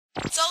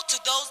So to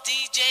those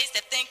DJs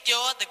that think you're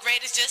the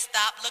greatest, just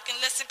stop, look and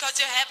listen, cause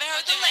you haven't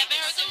heard the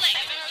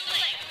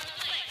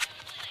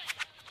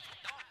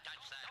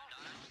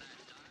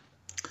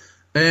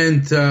latest.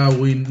 And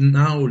we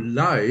now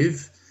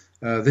live.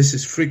 This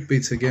is Freak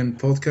Beats Again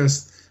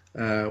podcast.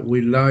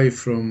 We live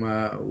from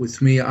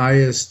with me,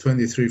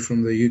 IS23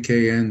 from the UK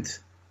and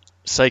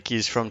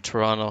Psyches from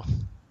Toronto.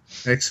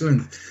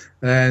 Excellent.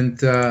 And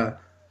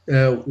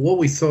what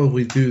we thought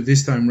we'd do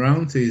this time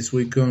round is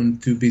we're going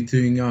to be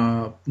doing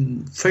our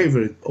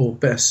favorite or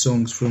best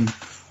songs from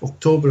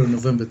October and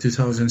November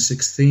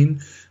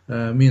 2016.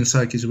 Me and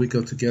Psyches, we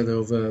got together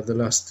over the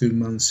last 2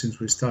 months since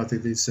we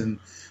started this, and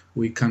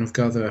we kind of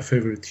gather our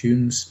favorite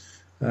tunes.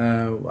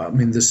 I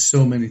mean, there's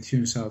so many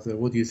tunes out there.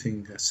 What do you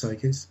think,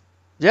 Psyches?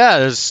 Yeah,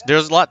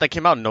 there's a lot that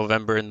came out in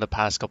November in the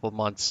past couple of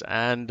months,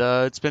 and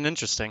it's been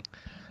interesting.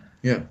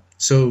 Yeah,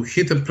 so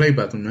hit the play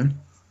button, man.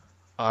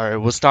 All right,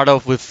 we'll start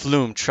off with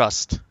Flume,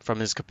 Trust,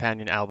 from his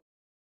companion album.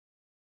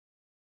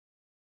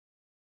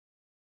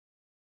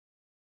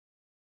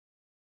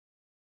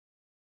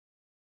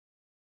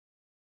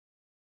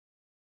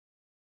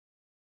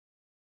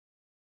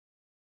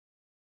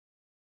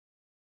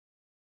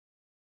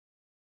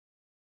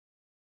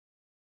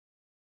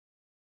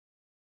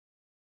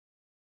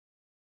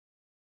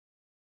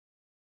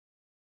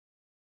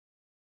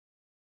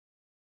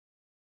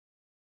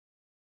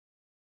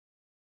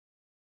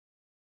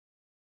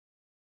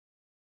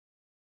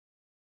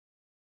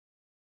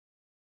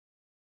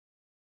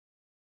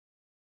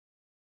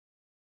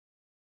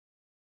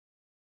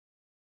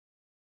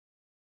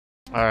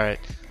 All right,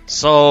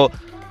 so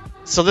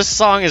this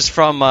song is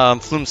from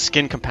Flume's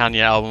Skin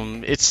companion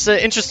album. It's an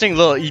interesting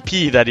little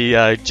EP that he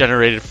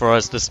generated for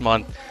us this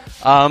month.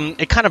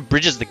 It kind of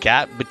bridges the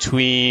gap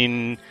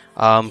between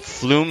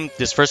Flume,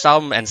 this first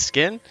album, and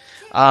Skin.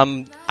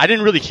 I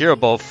didn't really hear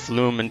about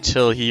Flume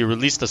until he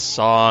released a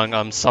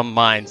song, Some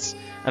Minds,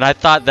 and I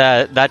thought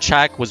that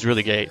track was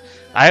really great.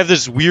 I have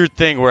this weird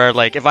thing where,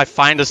 like, if I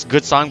find a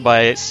good song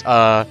by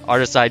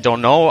artists I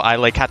don't know, I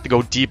like have to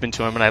go deep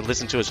into him and I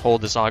listen to his whole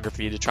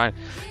discography to try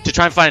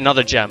and find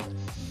another gem.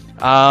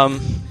 There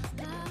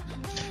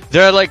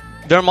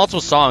are multiple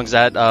songs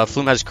that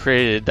Flume has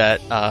created that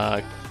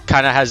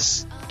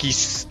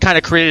he's kind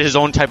of created his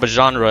own type of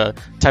genre,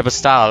 type of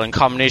style, in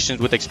combinations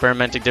with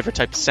experimenting different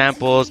types of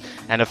samples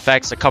and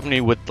effects,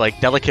 accompanied with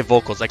like delicate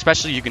vocals. Like,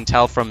 especially you can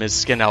tell from his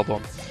Skin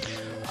album.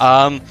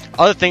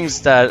 Other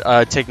things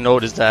that take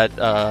note is that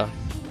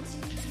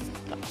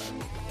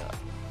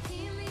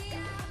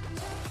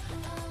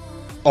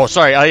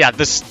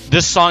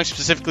this song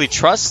specifically,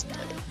 Trust,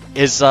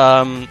 is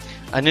an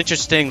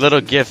interesting little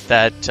gift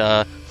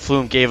that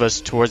Flume gave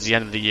us towards the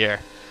end of the year.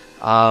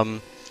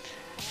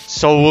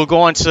 So we'll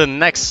go on to the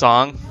next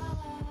song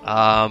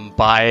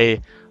by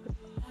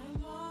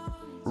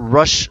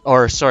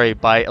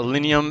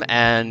Illenium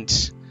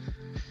and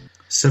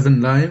Seven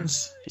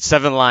Lions.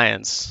 Seven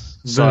Lions.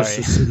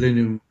 Versus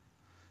Illenium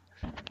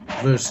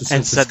versus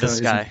and Set the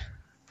Sky.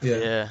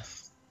 Yeah.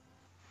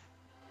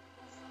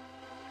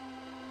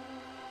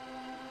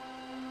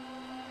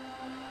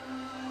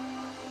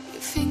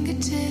 Your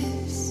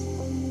fingertips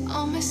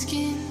on my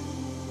skin.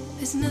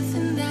 There's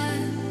nothing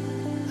that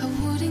I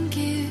wouldn't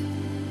give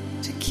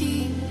to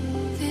keep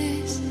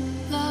this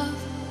love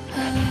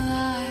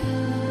alive.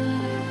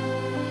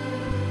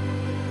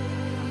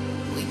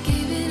 We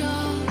gave it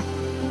all,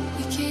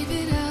 we gave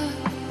it up.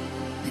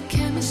 The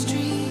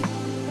chemistry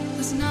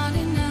was not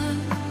enough.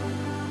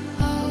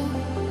 Oh,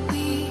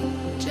 we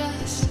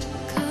just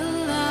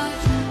collide.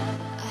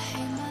 I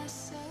hate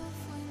myself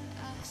when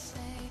I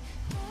say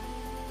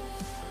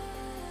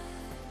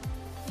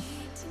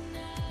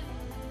tonight.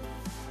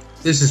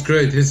 This is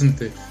great,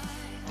 isn't it?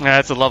 Yeah,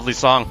 it's a lovely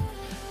song.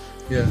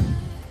 Yeah.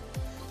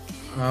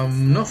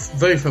 I'm not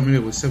very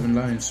familiar with Seven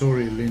Lions or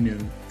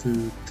Illenium,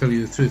 to tell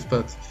you the truth,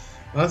 but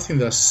I think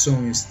that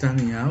song is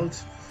standing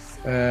out.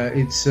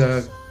 It's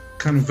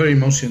kind of very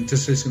emotional.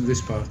 Just listen to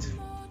this part.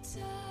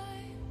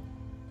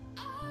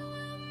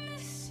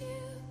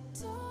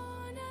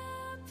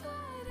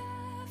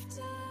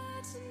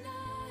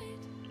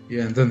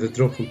 Yeah, and then the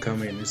drop will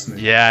come in, isn't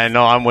it? Yeah, I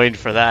know. I'm waiting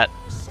for that.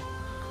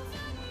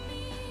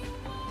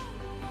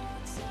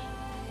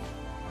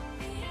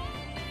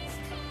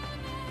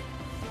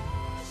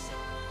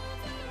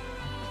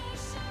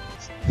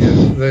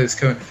 Yeah, that is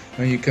coming.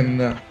 And you can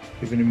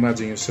even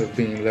imagine yourself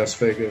being in Las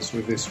Vegas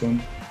with this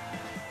one.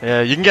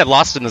 Yeah, you can get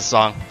lost in the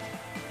song.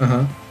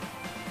 Uh-huh.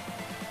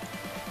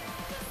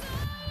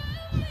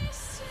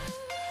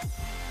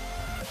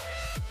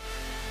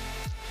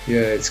 Yeah,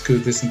 it's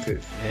good, isn't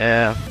it?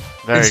 Yeah,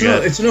 very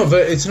good. It's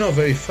not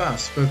very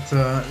fast, but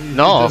it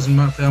doesn't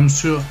matter. I'm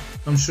sure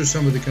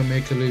somebody can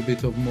make a little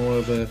bit of more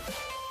of a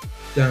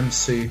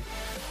dancey.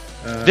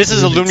 This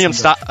is Illenium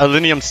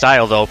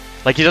style though.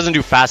 Like, he doesn't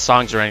do fast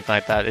songs or anything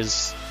like that.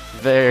 It's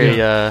very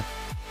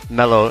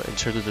mellow in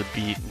terms of the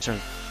beat.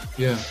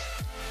 Yeah.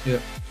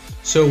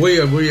 So we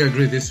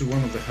agree this is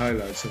one of the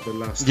highlights of the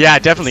last. Yeah,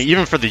 definitely.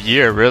 Even for the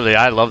year, really,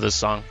 I love this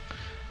song.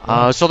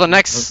 So the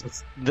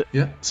next.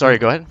 Sorry,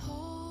 go ahead.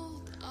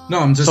 No,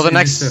 I'm just So the saying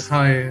next- it's a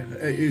high.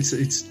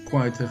 It's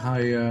quite a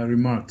high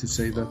remark to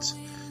say that.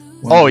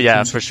 Oh,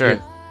 yeah, for sure.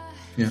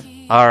 Yeah.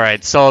 All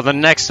right, so the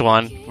next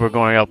one we're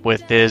going up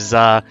with is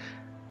let's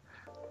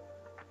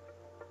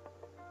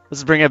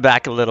bring it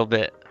back a little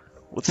bit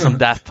with some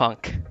Daft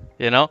Punk.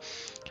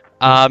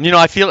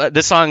 I feel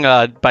this song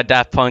by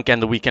Daft Punk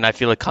and The Weeknd, I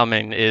Feel It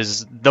Coming,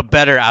 is the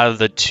better out of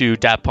the two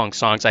Daft Punk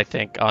songs, I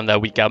think, on the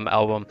Weeknd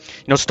album.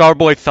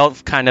 Starboy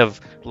felt kind of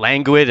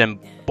languid and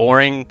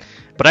boring,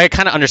 but I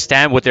kind of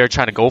understand what they're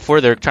trying to go for.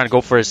 They're trying to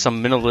go for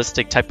some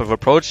minimalistic type of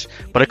approach,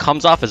 but it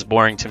comes off as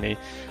boring to me.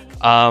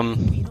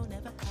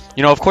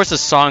 Of course,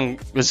 this song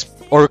was,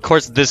 or of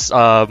course, this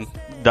the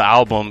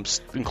album,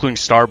 including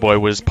Starboy,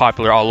 was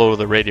popular all over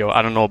the radio.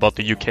 I don't know about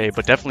the UK,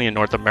 but definitely in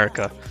North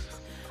America.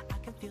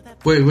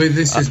 Wait,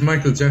 this is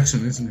Michael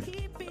Jackson, isn't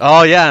it?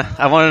 Oh yeah,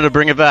 I wanted to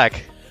bring it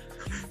back.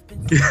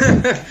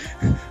 I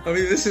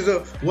mean, this is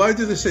why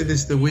do they say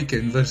this is The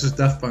Weeknd versus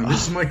Daft Punk?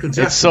 This is Michael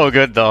Jackson. It's so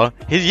good though.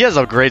 He has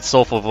a great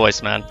soulful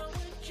voice, man.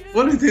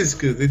 Well, it is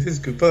good.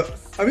 But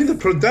I mean, the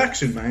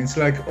production, man, it's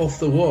like off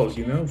the wall.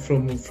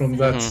 From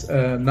that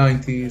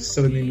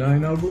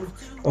 1979 album,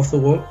 Off the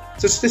Wall.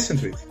 Just listen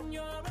to it.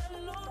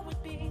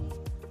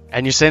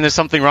 And you're saying there's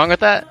something wrong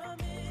with that?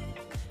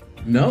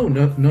 No,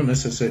 not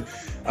necessarily.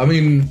 I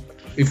mean,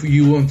 if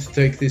you want to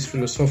take this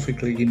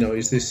philosophically,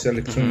 is this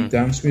electronic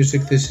dance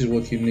music? This is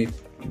what you need.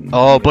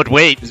 Oh, but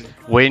wait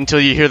until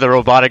you hear the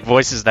robotic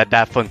voices that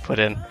Daft Punk put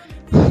in.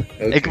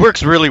 Okay. It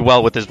works really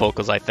well with his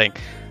vocals, I think.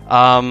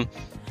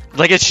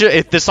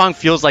 If this song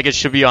feels like it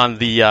should be on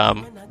the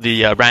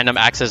Random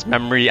Access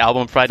Memory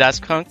album by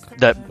Daft Punk.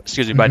 By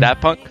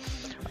Daft Punk.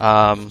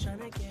 But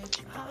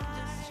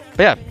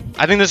yeah,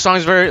 I think this song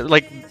is very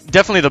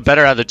definitely the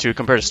better out of the two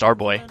compared to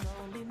Starboy.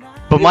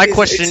 But my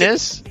question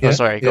is...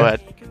 Yeah, go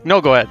ahead.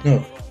 No, go ahead.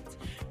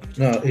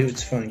 No,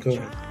 it's fine. Go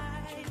ahead.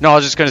 No, I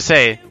was just going to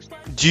say,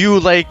 do you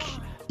like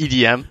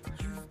EDM?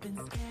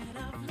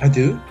 I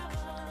do.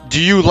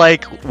 Do you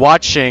like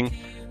watching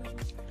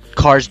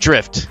cars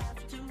drift?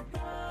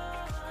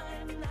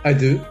 I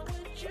do.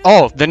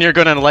 Oh, then you're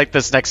going to like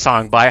this next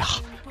song by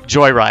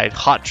Joyride,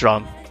 Hot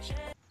Drum.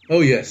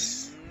 Oh, yes.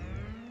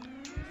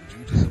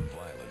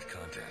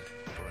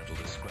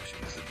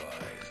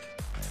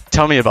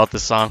 Tell me about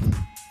this song.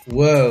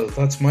 Well,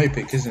 that's my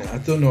pick, isn't it? I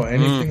don't know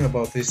anything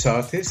about this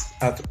artist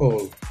at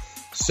all.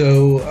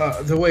 So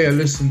the way I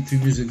listen to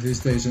music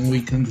these days, and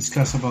we can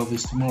discuss about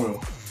this tomorrow,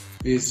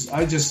 is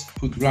I just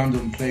put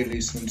random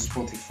playlists on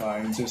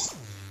Spotify and just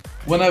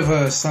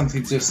whenever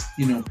something just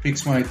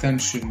picks my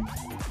attention,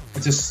 I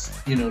just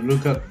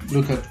look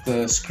at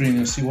the screen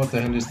and see what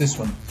the hell is this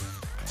one.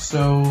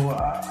 So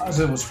as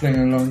I was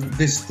playing along,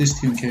 this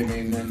tune came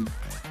in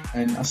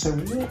and I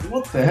said,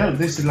 what the hell?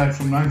 This is like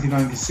from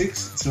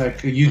 1996. It's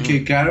like a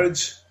UK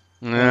garage.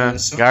 Yeah,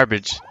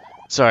 garbage.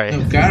 Sorry.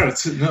 No,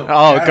 garage. No.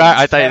 Oh,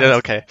 I thought you did. garage,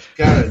 Okay.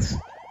 Garage.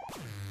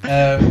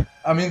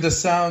 I mean, the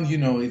sound,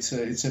 it's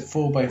a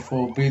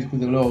 4x4 beat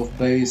with a lot of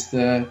bass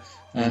there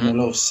and a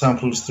lot of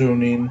samples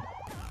thrown in.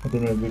 I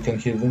don't know if we can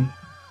hear them.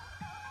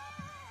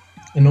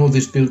 And all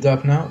this build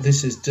up now.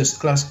 This is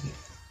just classic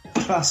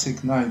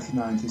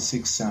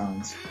 1996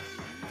 sounds.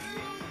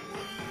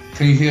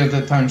 Can you hear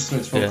the time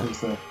stretch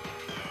vocals there?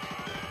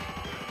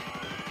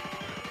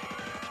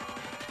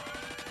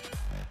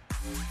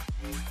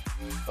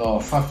 Oh,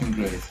 fucking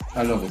great.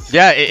 I love it.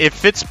 Yeah, it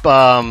fits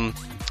the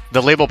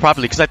label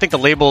properly because I think the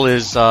label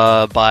is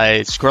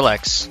by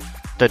Skrillex.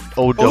 The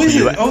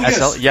OWSL. Oh,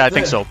 yes. Yeah, I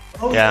think so.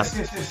 Oh, Yeah.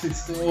 yes.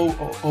 It's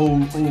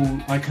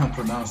the I can't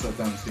pronounce that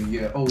damn thing.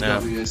 Yeah,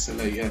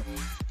 OWSLA. Yeah.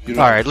 You're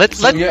All right, let's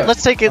take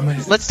it.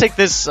 amazing. Let's take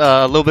this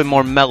a little bit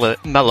more mellow.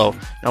 Now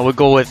we'll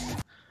go with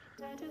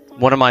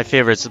one of my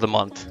favorites of the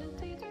month.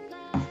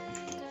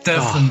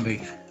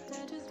 Definitely.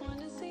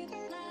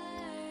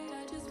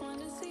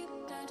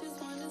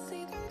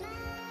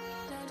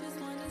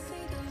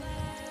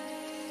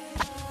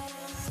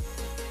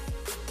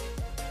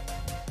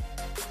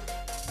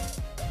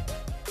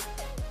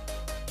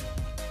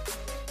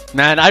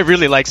 Man, I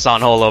really like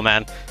San Holo,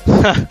 man.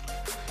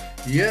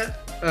 Yeah.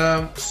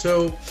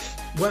 So,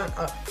 when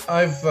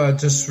I've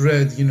just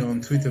read,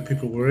 on Twitter,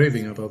 people were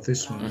raving about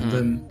this one, and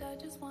then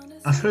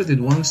I've heard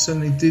it once,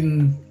 and it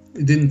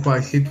didn't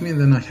quite hit me.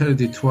 And then I heard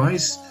it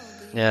twice,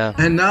 Yeah.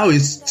 and now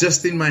it's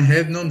just in my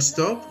head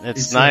non-stop.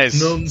 It's nice.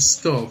 like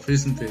non-stop,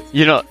 isn't it?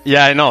 Yeah,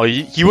 I know.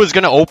 He was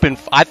gonna open.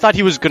 I thought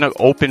he was gonna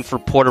open for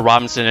Porter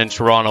Robinson in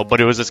Toronto,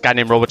 but it was this guy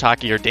named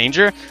Robotaki or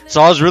Danger.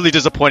 So I was really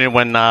disappointed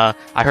when I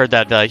heard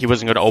that he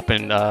wasn't gonna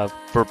open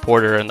for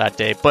Porter in that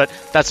day. But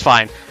that's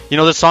fine.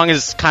 The song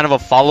is kind of a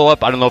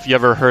follow-up. I don't know if you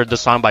ever heard the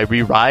song by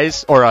We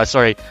Rise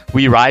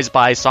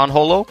by San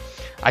Holo.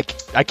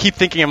 I keep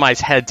thinking in my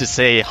head to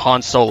say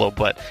Han Solo,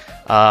 but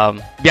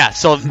yeah.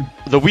 So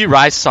the We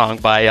Rise song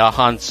by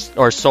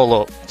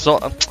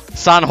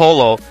San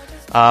Holo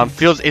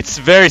it's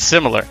very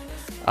similar.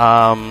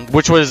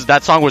 That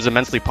song was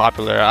immensely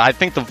popular. I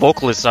think the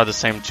vocalists are the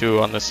same too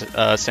on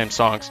the same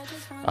songs.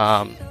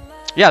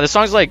 Yeah, the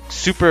song's like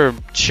super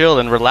chill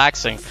and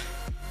relaxing,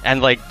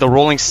 and like the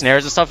rolling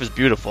snares and stuff is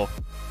beautiful.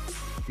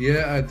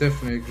 Yeah, I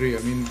definitely agree. I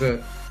mean,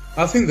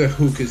 I think the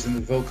hook is in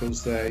the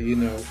vocals there. You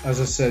know, as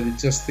I said, it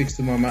just sticks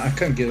to my mind. I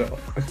can't get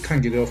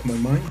it off my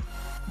mind.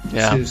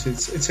 Yeah. Seriously,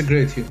 it's a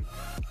great tune.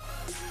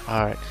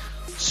 All right.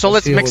 So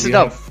let's hear mix what it you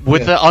up have.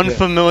 with Yeah, the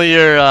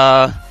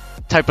unfamiliar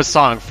type of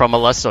song from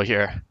Alesso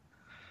here.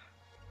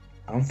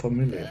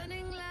 Unfamiliar.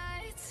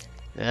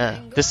 Yeah.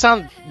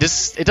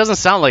 It doesn't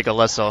sound like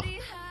Alesso.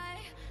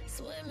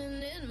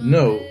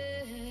 No,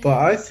 but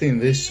I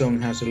think this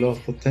song has a lot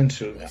of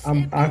potential.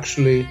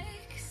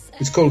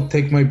 It's called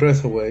 "Take My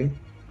Breath Away."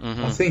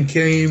 Mm-hmm. I think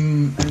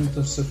came end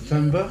of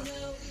September,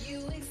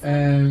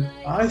 and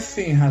I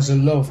think it has a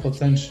lot of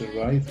potential,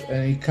 right?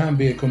 And it can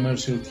be a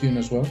commercial tune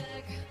as well.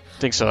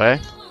 Think so, eh?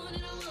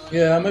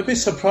 Yeah, I'm a bit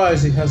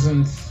surprised it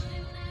hasn't.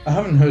 I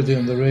haven't heard it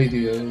on the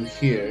radio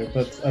here,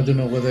 but I don't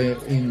know whether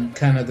in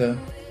Canada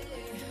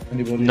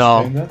anybody's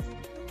playing that.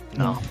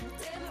 No.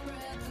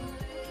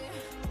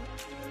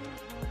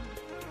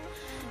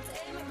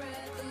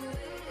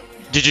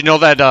 Did you know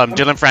that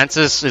Dylan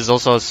Francis is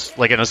also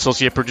like an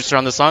associate producer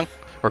on the song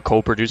or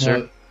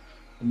co-producer?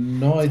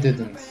 No, I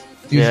didn't.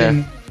 Do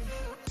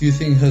you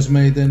think has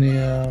made any?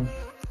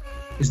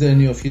 Is there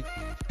any of you?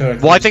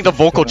 Well, I think the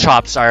vocal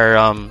chops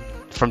are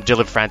from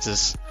Dylan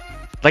Francis.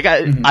 Like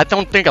I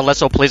don't think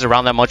Alesso plays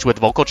around that much with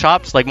vocal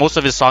chops. Like most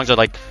of his songs are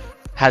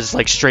has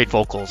straight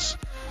vocals.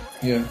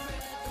 Yeah.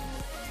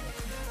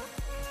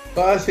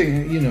 But I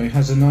think it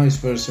has a nice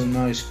verse and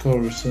nice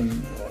chorus,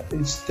 and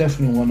it's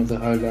definitely one of the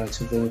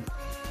highlights of the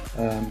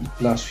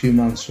last few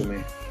months for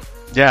me.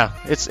 Yeah,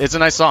 it's a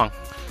nice song.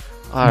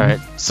 All right,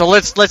 so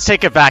let's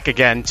take it back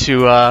again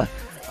to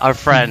our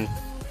friend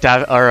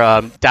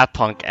Daft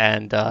Punk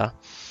and The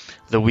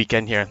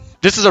Weeknd here.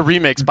 This is a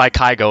remix by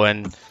Kygo,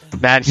 and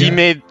man,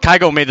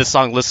 Kygo made the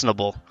song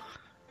listenable.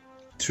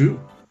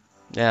 True.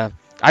 Yeah,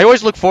 I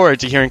always look forward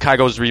to hearing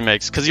Kygo's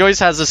remix because he always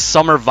has this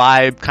summer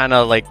vibe, kind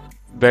of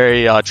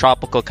very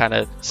tropical kind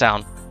of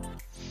sound.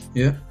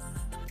 Yeah.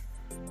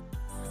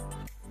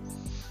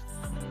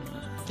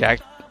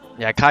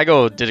 Yeah,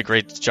 Kygo did a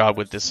great job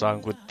with this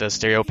song, with the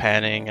stereo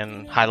panning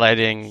and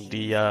highlighting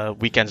the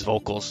Weeknd's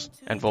vocals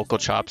and vocal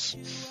chops.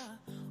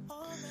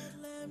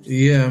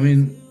 Yeah, I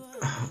mean,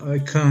 I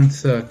can't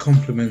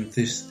compliment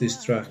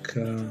this track.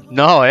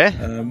 No, eh?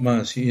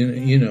 Much.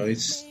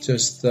 It's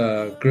just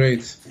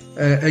great.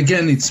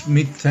 Again, it's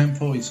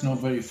mid-tempo. It's not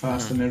very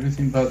fast and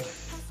everything, but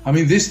I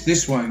mean,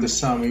 this one in the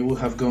summer it would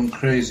have gone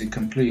crazy,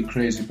 completely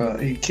crazy. But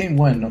it came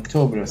when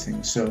October, I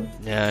think. So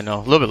yeah, I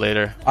know, a little bit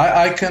later.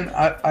 I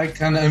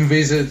can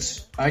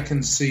envisage. I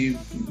can see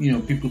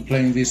people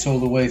playing this all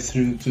the way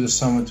through to the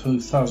summer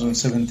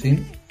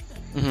 2017.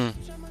 Mm-hmm.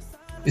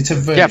 It's a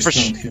very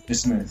strong tune,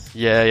 isn't it?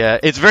 Yeah.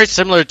 It's very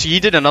similar to. He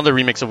did another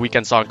remix of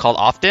Weeknd song called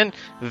 "Often."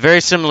 Very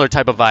similar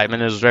type of vibe,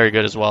 and it was very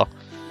good as well.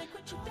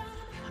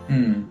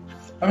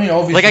 I mean,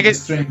 obviously, the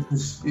strength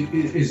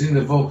is in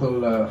the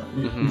vocal.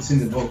 It's in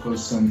the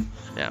vocals and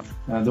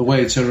the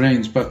way it's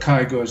arranged. But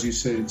Kygo, as you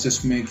said, it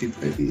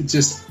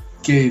just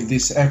gave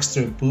this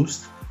extra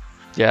boost.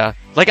 Yeah,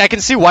 I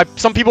can see why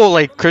some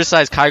people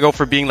criticize Kygo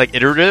for being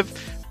iterative,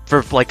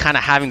 for kind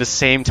of having the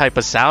same type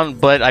of sound.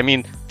 But I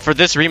mean, for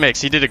this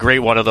remix, he did a great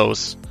one of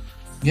those.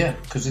 Yeah,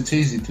 because it's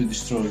easy to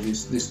destroy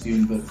this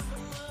tune, but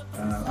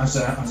as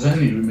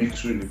any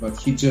remix really. But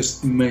he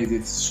just made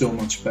it so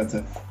much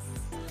better.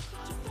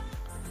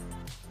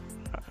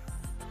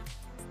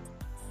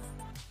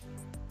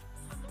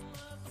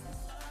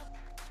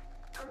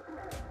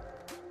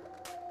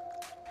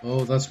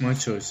 Oh, that's my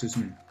choice,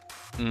 isn't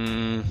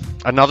it?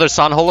 Another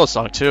San Holo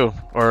song too,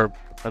 or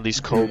at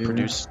least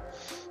co-produced.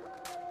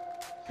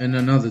 Yeah. And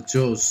another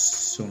Joe's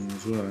song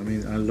as well. I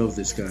mean, I love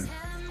this guy.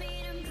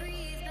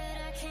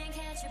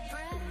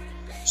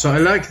 So I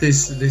like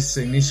this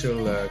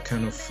initial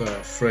kind of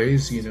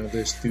phrase,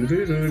 this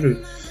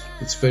doo-doo-doo-doo.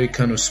 It's very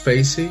kind of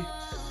spacey.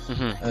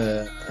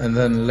 And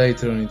then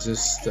later on it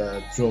just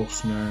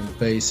drops, man,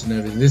 bass and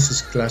everything. This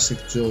is classic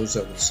Joe's,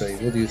 I would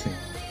say. What do you think?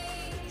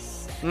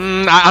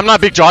 I'm not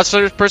a big Jaws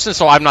person,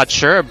 so I'm not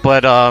sure,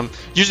 but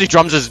usually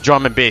drums is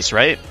drum and bass,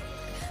 right?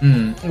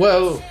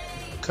 Well,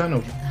 kind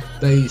of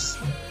bass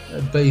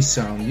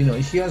sound.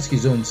 He has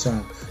his own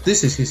sound.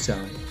 This is his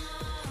sound.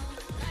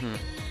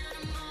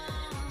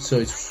 So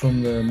it's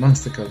from the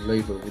Monstercat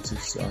label, which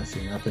is, I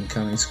think, up and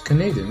coming. It's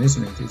Canadian,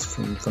 isn't it? It's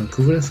from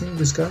Vancouver, I think,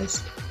 this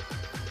guy's.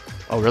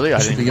 Oh, really? I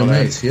didn't know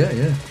that. Mates. Yeah.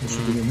 It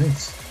should be your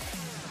mates.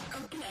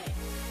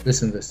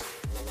 Listen to this.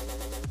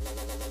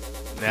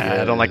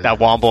 Nah, I don't like that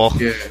womble.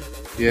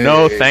 Yeah.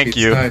 No, thank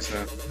you. Nice,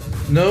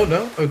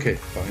 no. Okay,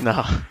 fine.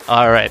 No.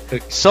 All right.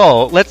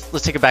 So let's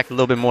take it back a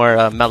little bit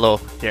more mellow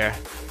here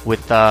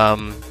with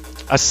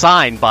a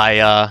sign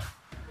by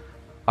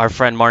our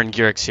friend Martin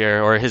Garrix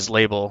here, or his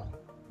label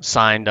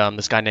signed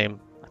this guy named,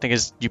 I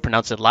think you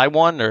pronounce it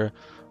Lion or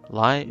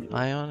Lion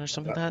or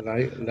something like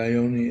that.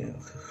 Lion,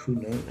 who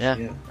knows?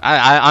 Yeah.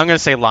 I'm gonna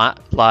say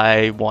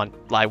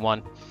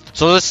Lion.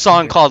 So this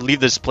song called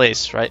 "Leave This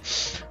Place," right?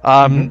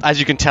 As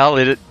you can tell,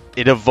 it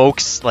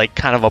evokes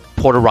kind of a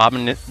Porter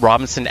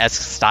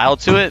Robinson-esque style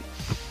to it.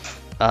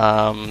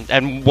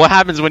 And what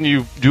happens when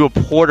you do a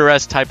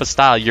Porter-esque type of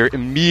style? You're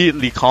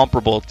immediately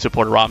comparable to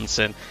Porter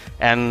Robinson.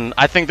 And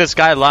I think this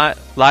guy,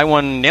 Lai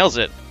One, nails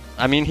it.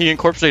 I mean, he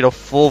incorporated a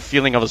full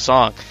feeling of a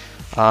song.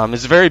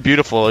 It's very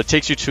beautiful. It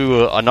takes you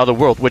to another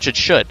world, which it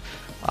should.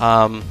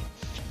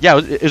 Yeah,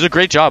 it was a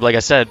great job, like I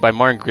said, by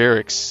Martin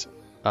Garrix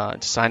to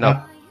sign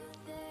up.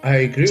 I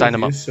agree Sign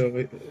with him you.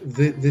 So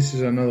this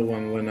is another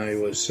one when I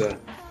was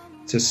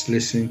just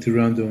listening to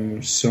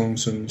random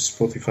songs on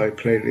Spotify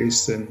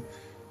playlist, and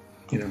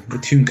the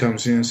tune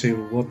comes in and say,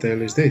 well, what the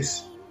hell is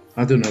this?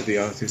 I don't know the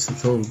artist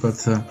at all,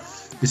 but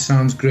it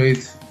sounds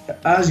great.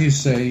 As you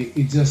say,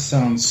 it just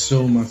sounds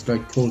so much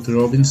like Porter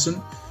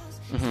Robinson.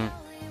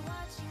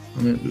 Mm-hmm.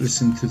 I mean,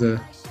 listen to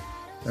the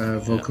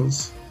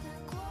vocals.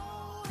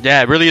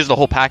 Yeah, it really is the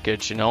whole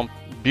package,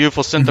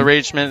 Beautiful synth Mm-hmm.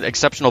 arrangement,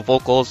 exceptional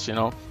vocals, it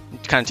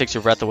kind of takes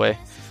your breath away.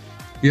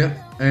 Yeah,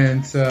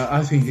 and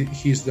I think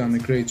he's done a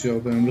great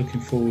job, and I'm looking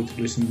forward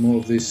to listening to more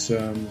of this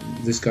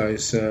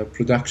guy's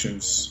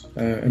productions.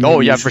 And Oh,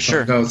 maybe yeah, we for should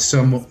sure. find out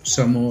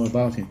some more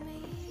about him.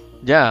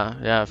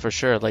 Yeah, for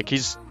sure. Like,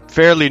 he's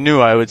fairly new,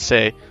 I would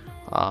say.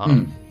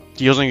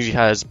 He only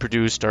has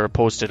produced or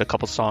posted a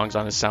couple songs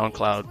on his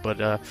SoundCloud, but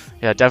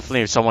yeah,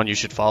 definitely someone you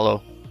should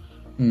follow.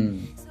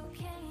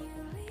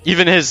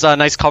 Even his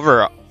nice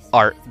cover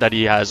art that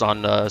he has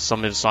on some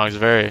of his songs,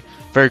 very,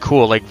 very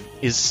cool. Like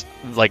his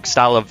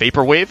style of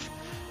vaporwave.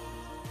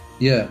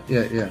 Yeah.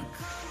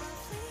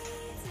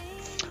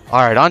 All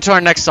right, on to our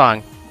next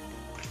song.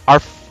 Our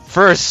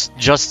first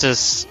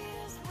Justice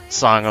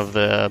song of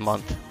the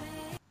month.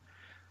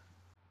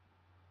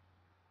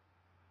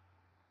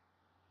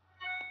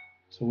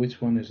 So which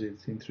one is it?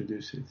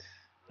 Introduce it.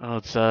 Oh,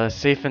 it's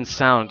Safe and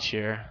Sound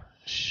here.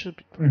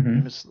 Should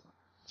be.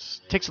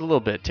 Takes a little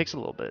bit.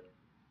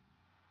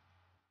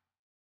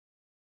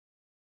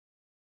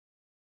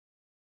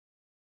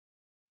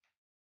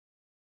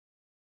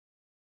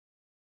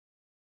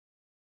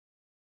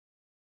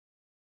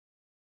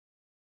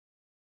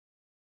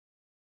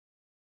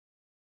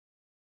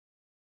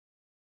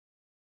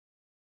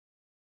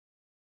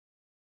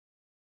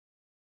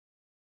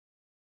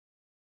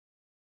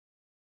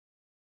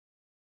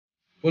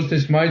 Was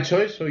this my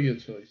choice or your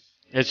choice?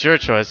 It's your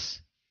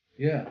choice.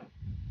 Yeah.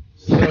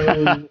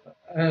 So,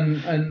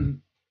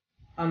 and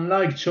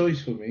unlike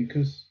choice for me,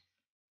 because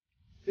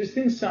this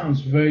thing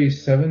sounds very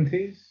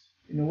 70s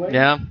in a way.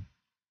 Yeah.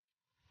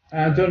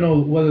 I don't know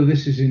whether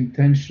this is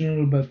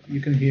intentional, but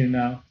you can hear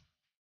now.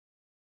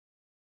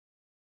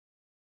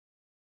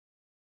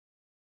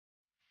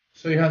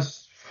 So it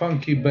has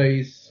funky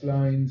bass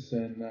lines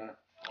and.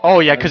 Oh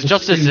yeah, because the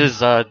Justice thing-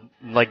 is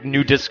like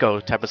new disco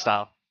type of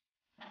style.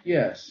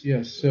 Yes.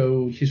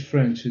 So he's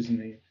French,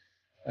 isn't he?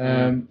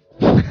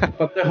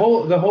 But the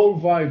whole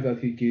vibe that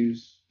he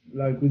gives,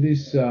 like with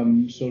this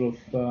sort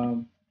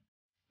of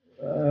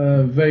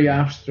very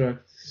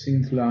abstract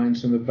synth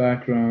lines in the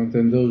background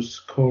and those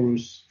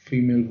chorus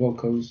female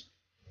vocals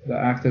that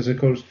act as a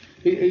chorus,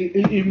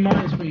 it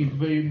reminds me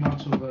very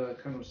much of a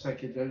kind of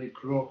psychedelic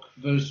rock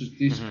versus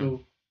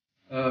disco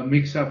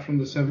mix up from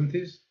the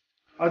 70s.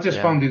 I just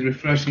found it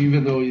refreshing,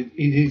 even though it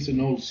is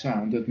an old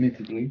sound,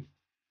 admittedly.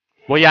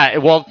 Well, yeah.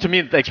 Well, to me,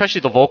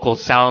 especially the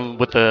vocals sound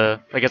with I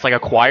guess like a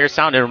choir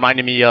sound. It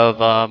reminded me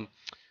of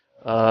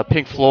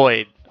Pink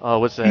Floyd.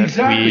 What's that?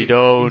 Exactly, We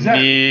don't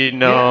exactly. need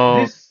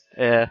no.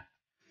 Yeah,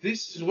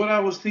 This is what I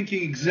was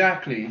thinking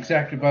exactly,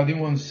 but I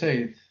didn't want to say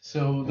it.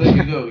 So there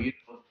you go.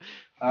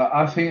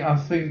 I think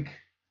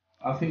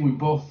we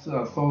both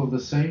thought of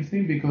the same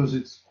thing because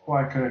it's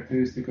quite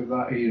characteristic of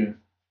that era.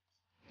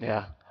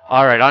 Yeah.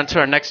 All right, on to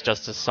our next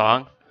Justice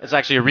song. It's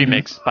actually a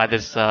remix by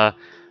this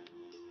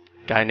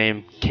guy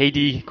named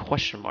KD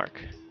question mark.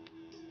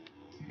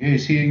 Yeah,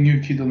 is he a new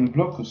kid on the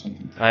block or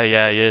something?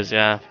 Yeah, he is.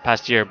 Yeah,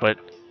 past year, but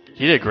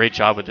he did a great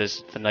job with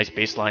this. The nice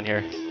bass line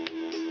here.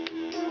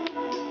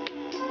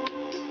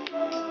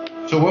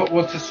 So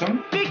what's the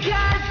song?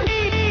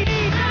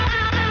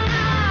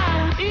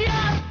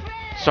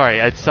 Sorry,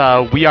 it's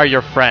We Are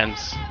Your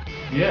Friends.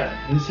 Yeah,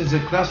 this is a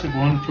classic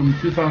one from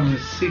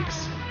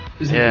 2006,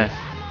 isn't Yeah. it?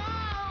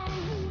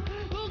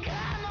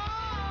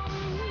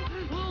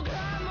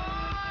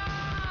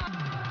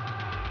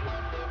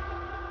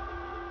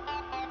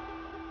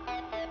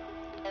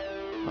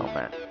 Oh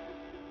man.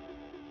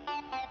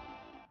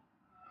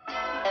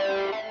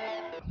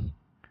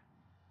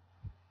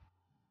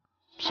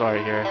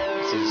 Sorry here.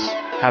 This is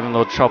having a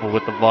little trouble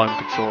with the volume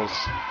controls.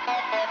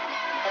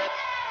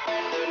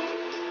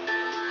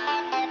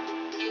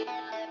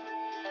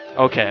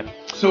 Okay.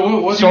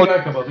 So what do So- you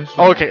like about this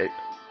one? Okay.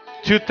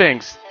 Two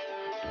things.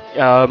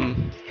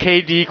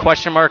 KD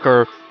question mark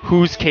or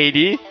who's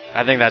KD?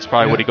 I think that's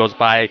probably what he goes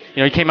by.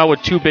 He came out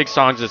with two big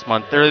songs this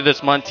month. Earlier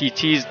this month, he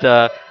teased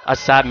a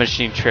Sad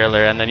Machine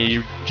trailer, and then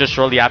he just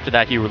shortly after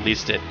that he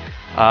released it.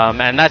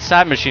 And that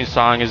Sad Machine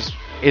song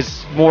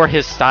is more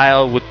his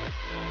style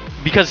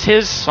because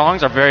his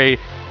songs are very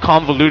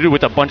convoluted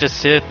with a bunch of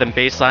synth and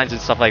bass lines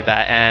and stuff like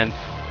that. And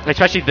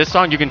especially this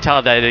song, you can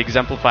tell that it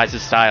exemplifies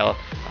his style.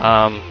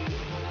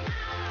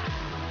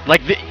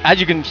 As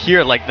you can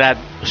hear, like that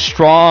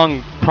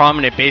strong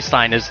prominent bass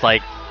line is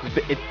like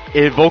it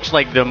evokes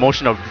like the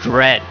emotion of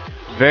dread,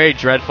 very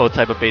dreadful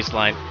type of bass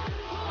line.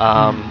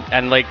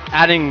 And like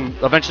adding,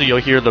 eventually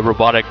you'll hear the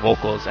robotic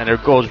vocals, and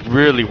it goes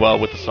really well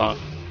with the song.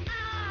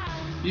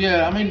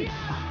 Yeah, I mean,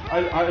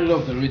 I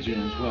love the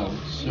original as well.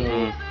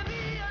 So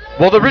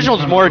Well, the original's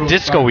kind of more broke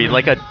disco-y, down,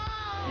 like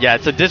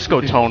it's a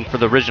disco tone for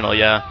the original,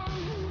 yeah.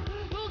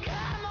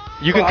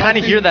 You can Well, I kind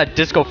of hear think- that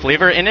disco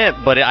flavor in it,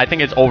 but I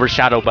think it's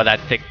overshadowed by that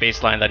thick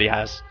bass line that he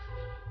has.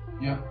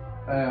 yeah,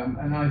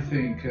 and I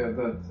think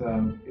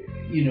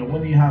that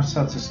when you have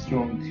such a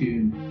strong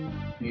tune,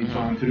 you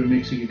try to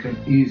remix it, you can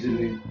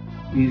easily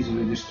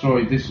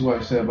destroy it. This is what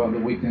I say about the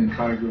Weekend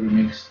Cargo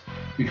remix.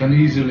 You can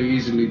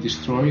easily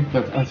destroy it,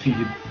 but I think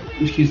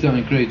he's done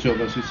a great job,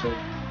 as you said.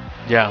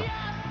 Yeah.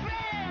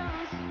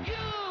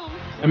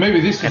 And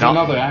maybe this is And I'll-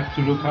 another act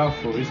to look out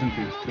for, isn't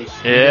it?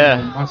 Because Yeah.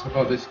 we don't know much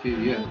about this kid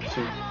yet.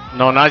 So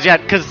No, not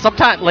yet. Because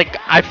sometimes, like,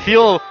 I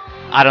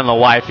don't know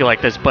why I feel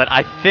like this, but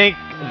I think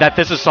that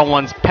this is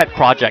someone's pet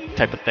project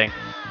type of thing.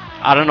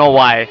 I don't know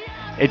why.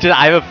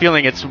 I have a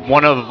feeling it's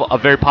one of a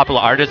very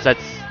popular artist that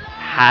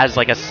has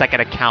like a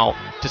second account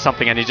to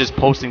something, and he's just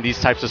posting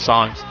these types of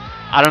songs.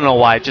 I don't know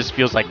why. It just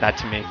feels like that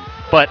to me.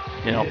 But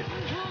yeah.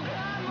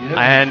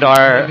 And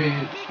our- maybe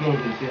explore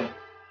this, yeah.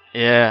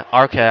 yeah,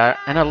 okay.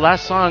 And our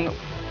last song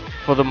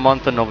for the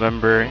month of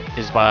November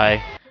is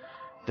by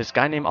this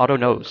guy named Otto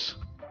Knows.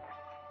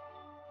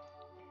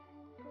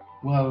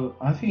 Well,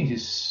 I think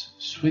he's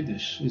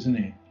Swedish, isn't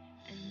he?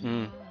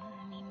 Mm.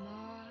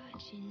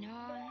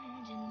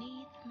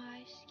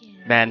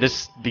 Man,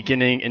 this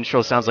beginning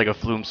intro sounds like a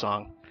Flume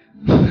song.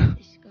 Yeah,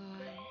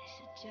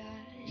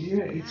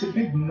 it's a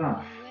bit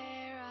naff.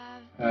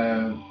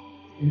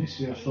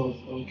 Initially I thought,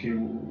 okay,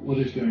 what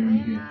is going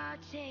on here?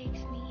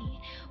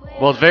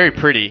 Well, it's very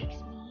pretty,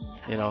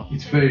 you know.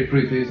 It's very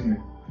pretty, isn't it?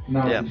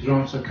 Now Yeah. the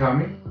drums are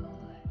coming,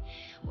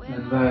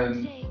 and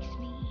then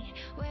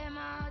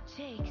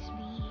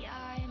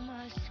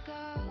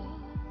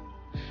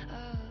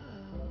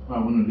I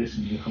want to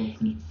listen to the whole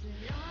thing.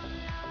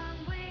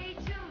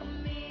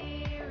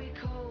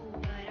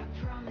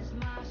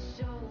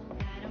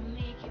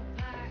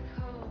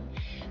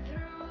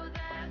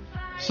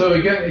 So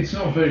again, it's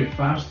not very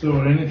fast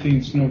or anything.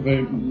 It's not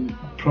very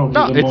probably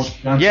No, the it's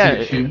most dancey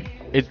yeah, tune.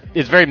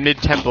 it's very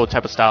mid-tempo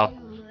type of style.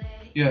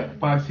 Yeah,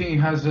 but I think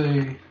it has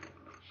a.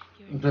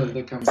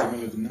 There comes the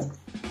melody now.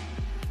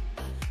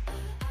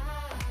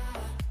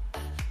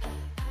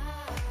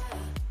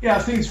 Yeah, I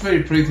think it's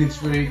very pretty. It's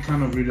very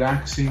kind of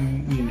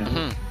relaxing, you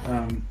know.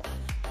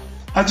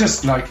 I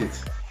just like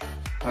it.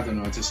 I don't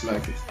know. I just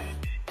like it.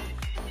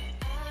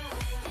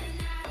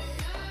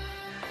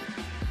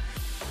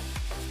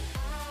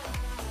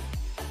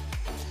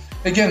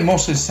 Again,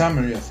 mostly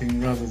summery, I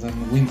think, rather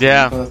than winter.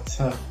 Yeah.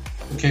 But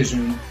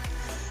occasionally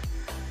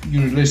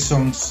you release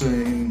songs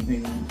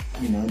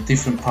in a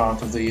different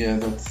part of the year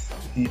that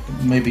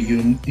maybe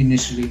you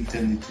initially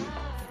intended to.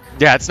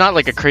 Yeah, it's not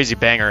like a crazy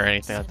banger or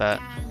anything like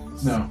that.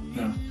 No.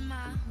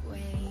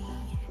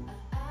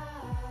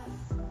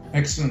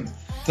 Excellent.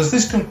 Does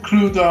this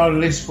conclude our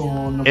list for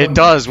November? It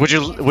does. Would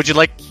you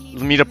like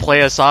me to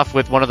play us off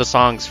with one of the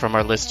songs from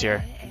our list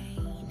here?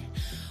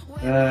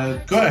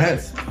 Go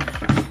ahead.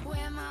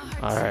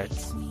 All right.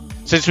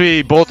 Since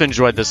we both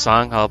enjoyed this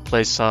song, I'll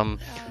play some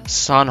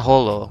San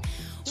Holo.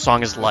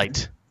 Song is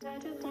Light.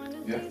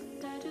 Yeah.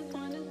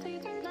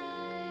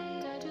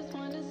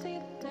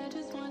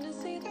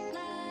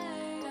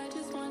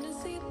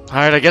 All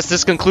right. I guess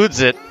this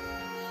concludes it.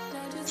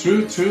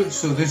 True.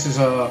 So this is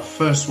our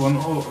first one.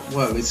 Oh,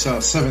 well, it's our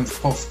 7th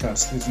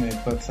podcast, isn't it?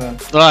 But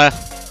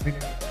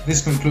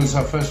this concludes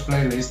our first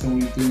playlist,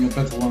 and we're doing a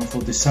better one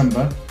for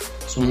December.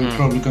 So we're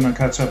probably gonna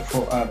catch up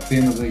at the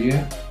end of the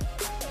year.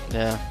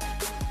 Yeah.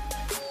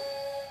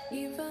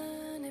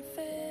 Even if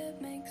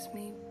it makes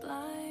me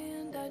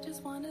blind, I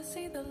just wanna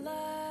see the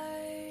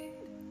light.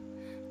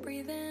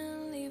 Breathe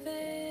in, leave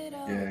it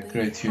all Yeah,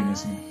 great tune,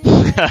 isn't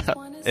it?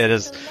 It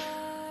is.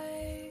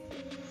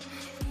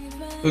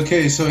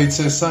 Okay, so it's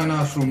a sign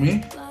out from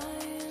me.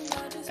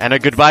 And a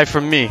goodbye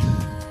from me.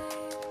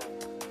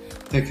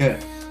 Take care.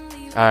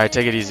 All right.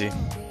 Take it easy.